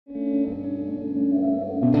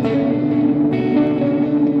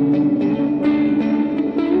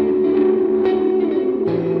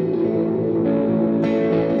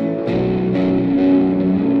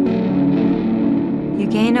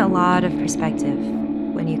perspective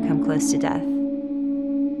when you come close to death.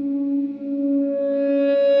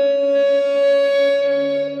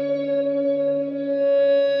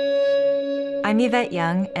 I'm Yvette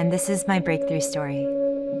Young, and this is my breakthrough story.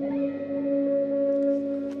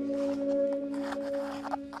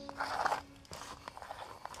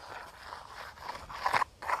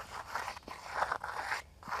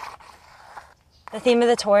 The theme of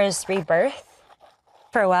the tour is rebirth.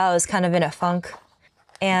 For a while, I was kind of in a funk,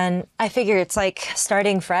 and I figure it's like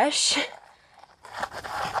starting fresh.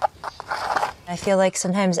 I feel like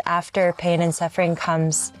sometimes after pain and suffering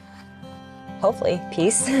comes, hopefully,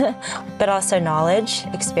 peace, but also knowledge,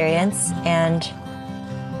 experience, and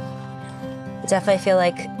I definitely feel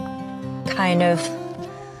like kind of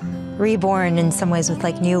reborn in some ways with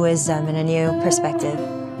like new wisdom and a new perspective.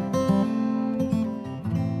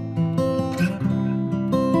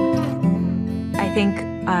 I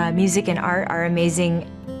think music and art are amazing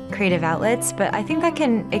creative outlets, but I think that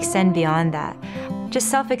can extend beyond that. Just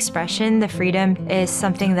self-expression, the freedom is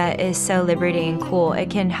something that is so liberating and cool. It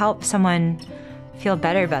can help someone feel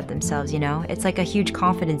better about themselves, you know? It's like a huge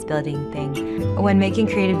confidence building thing. When making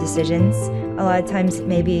creative decisions, a lot of times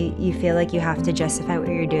maybe you feel like you have to justify what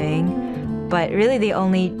you're doing, but really the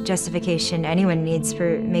only justification anyone needs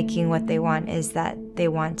for making what they want is that they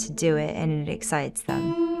want to do it and it excites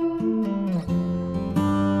them.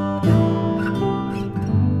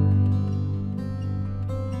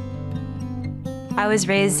 I was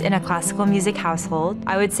raised in a classical music household.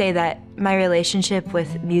 I would say that my relationship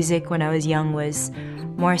with music when I was young was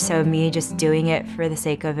more so me just doing it for the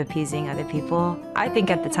sake of appeasing other people. I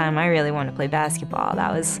think at the time I really wanted to play basketball.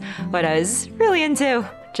 That was what I was really into,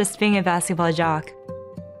 just being a basketball jock.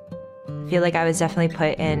 I feel like I was definitely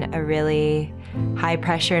put in a really high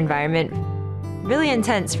pressure environment. Really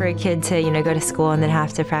intense for a kid to, you know, go to school and then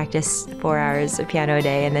have to practice 4 hours of piano a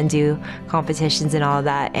day and then do competitions and all of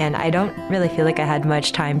that. And I don't really feel like I had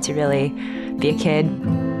much time to really be a kid.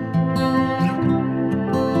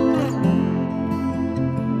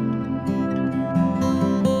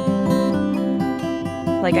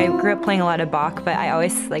 Like I grew up playing a lot of Bach, but I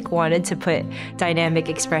always like wanted to put dynamic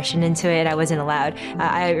expression into it. I wasn't allowed.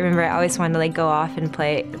 I remember I always wanted to like go off and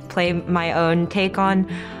play my own take on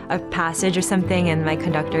a passage or something, and my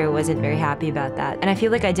conductor wasn't very happy about that. And I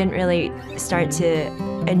feel like I didn't really start to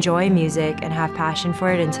enjoy music and have passion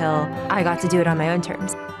for it until I got to do it on my own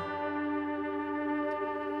terms.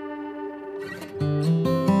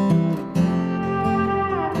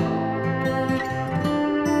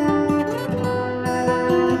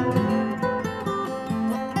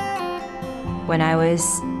 When I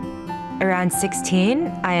was around 16,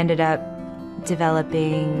 I ended up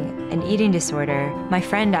developing an eating disorder. My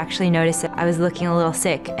friend actually noticed that I was looking a little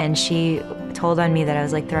sick, and she told on me that I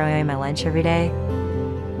was like throwing away my lunch every day.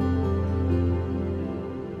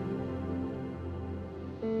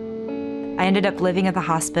 I ended up living at the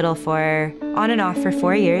hospital on and off for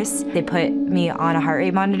 4 years. They put me on a heart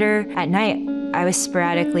rate monitor. At night, I was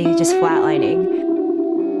sporadically just flatlining.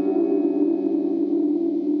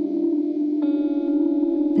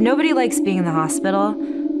 Nobody likes being in the hospital,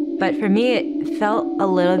 but for me it felt a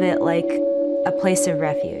little bit like a place of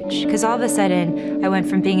refuge. Because all of a sudden, I went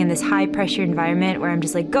from being in this high pressure environment where I'm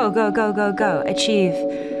just like, go, go, go, go, go, achieve.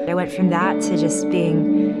 I went from that to just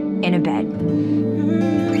being in a bed.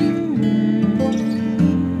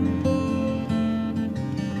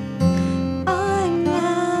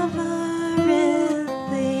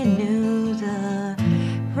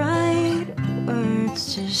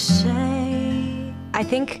 I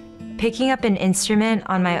think picking up an instrument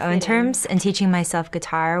on my own terms and teaching myself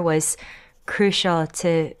guitar was crucial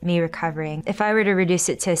to me recovering. If I were to reduce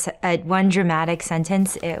it to one dramatic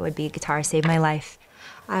sentence, it would be guitar saved my life.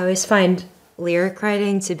 I always find lyric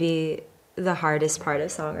writing to be the hardest part of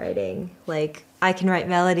songwriting. Like, I can write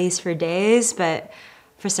melodies for days, but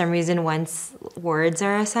for some reason, once words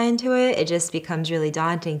are assigned to it, it just becomes really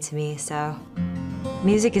daunting to me, so.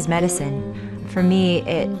 Music is medicine. For me,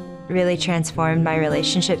 it really transformed my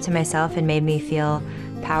relationship to myself and made me feel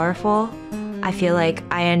powerful. I feel like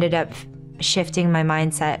I ended up shifting my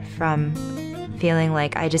mindset from feeling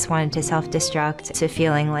like I just wanted to self-destruct to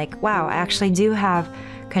feeling like, wow, I actually do have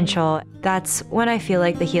control. That's when I feel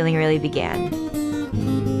like the healing really began.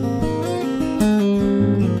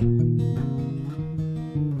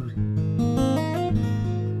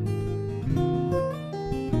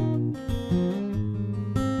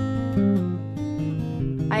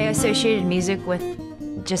 I associated music with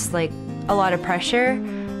just like a lot of pressure,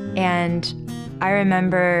 and I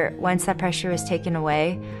remember once that pressure was taken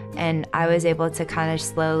away and I was able to kind of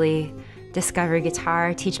slowly discover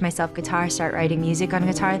guitar, teach myself guitar, start writing music on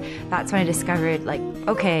guitar, that's when I discovered, like,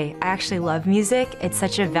 okay, I actually love music. It's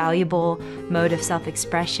such a valuable mode of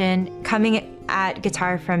self-expression. Coming at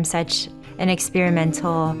guitar from such an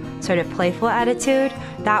experimental, sort of playful attitude,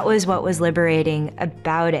 that was what was liberating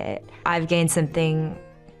about it. I've gained something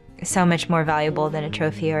so much more valuable than a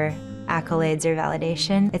trophy or accolades or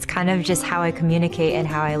validation. It's kind of just how I communicate and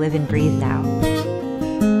how I live and breathe now.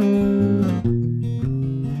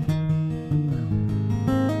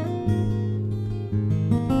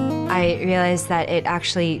 I realized that it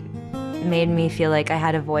actually made me feel like I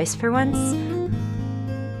had a voice for once.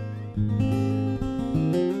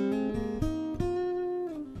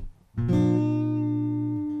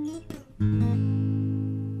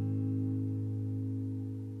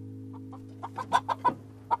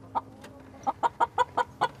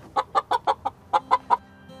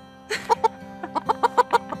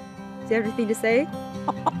 Do you have anything to say?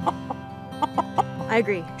 I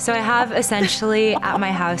agree. So I have essentially at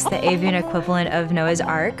my house the avian equivalent of Noah's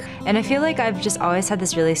Ark, and I feel like I've just always had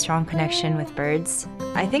this really strong connection with birds.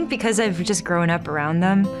 I think because I've just grown up around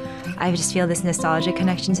them, I just feel this nostalgic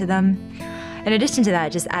connection to them. In addition to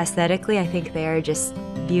that, just aesthetically, I think they are just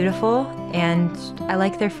beautiful, and I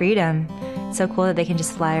like their freedom. It's so cool that they can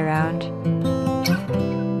just fly around.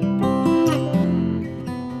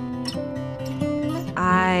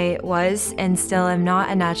 I was and still am not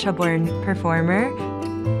a natural-born performer.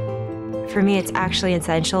 For me, it's actually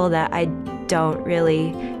essential that I don't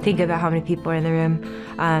really think about how many people are in the room,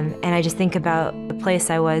 and I just think about the place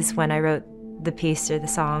I was when I wrote the piece or the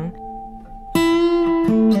song.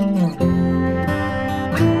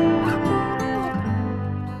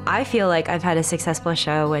 I feel like I've had a successful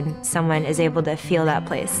show when someone is able to feel that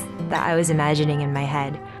place that I was imagining in my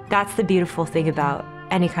head. That's the beautiful thing about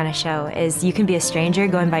any kind of show, is you can be a stranger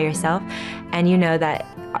going by yourself and you know that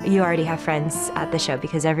you already have friends at the show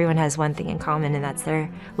because everyone has one thing in common, and that's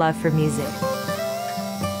their love for music.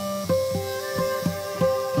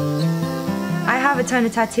 I have a ton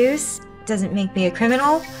of tattoos. Doesn't make me a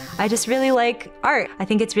criminal. I just really like art. I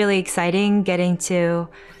think it's really exciting getting to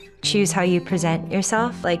choose how you present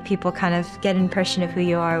yourself. Like, people kind of get an impression of who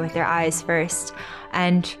you are with their eyes first.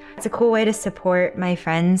 And it's a cool way to support my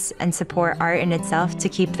friends and support art in itself, to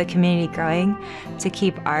keep the community growing, to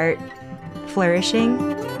keep art flourishing.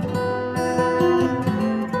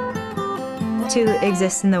 To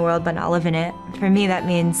exist in the world but not live in it. For me, that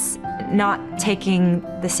means not taking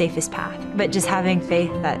the safest path, but just having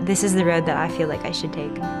faith that this is the road that I feel like I should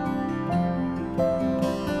take.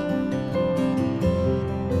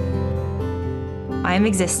 I'm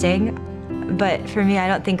existing, but for me, I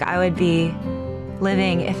don't think I would be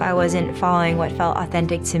living if I wasn't following what felt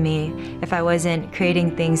authentic to me, if I wasn't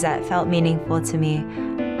creating things that felt meaningful to me.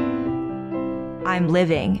 I'm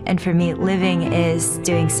living, and for me, living is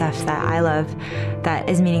doing stuff that I love, that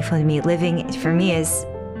is meaningful to me. Living, for me, is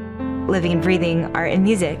living and breathing art and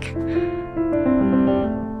music.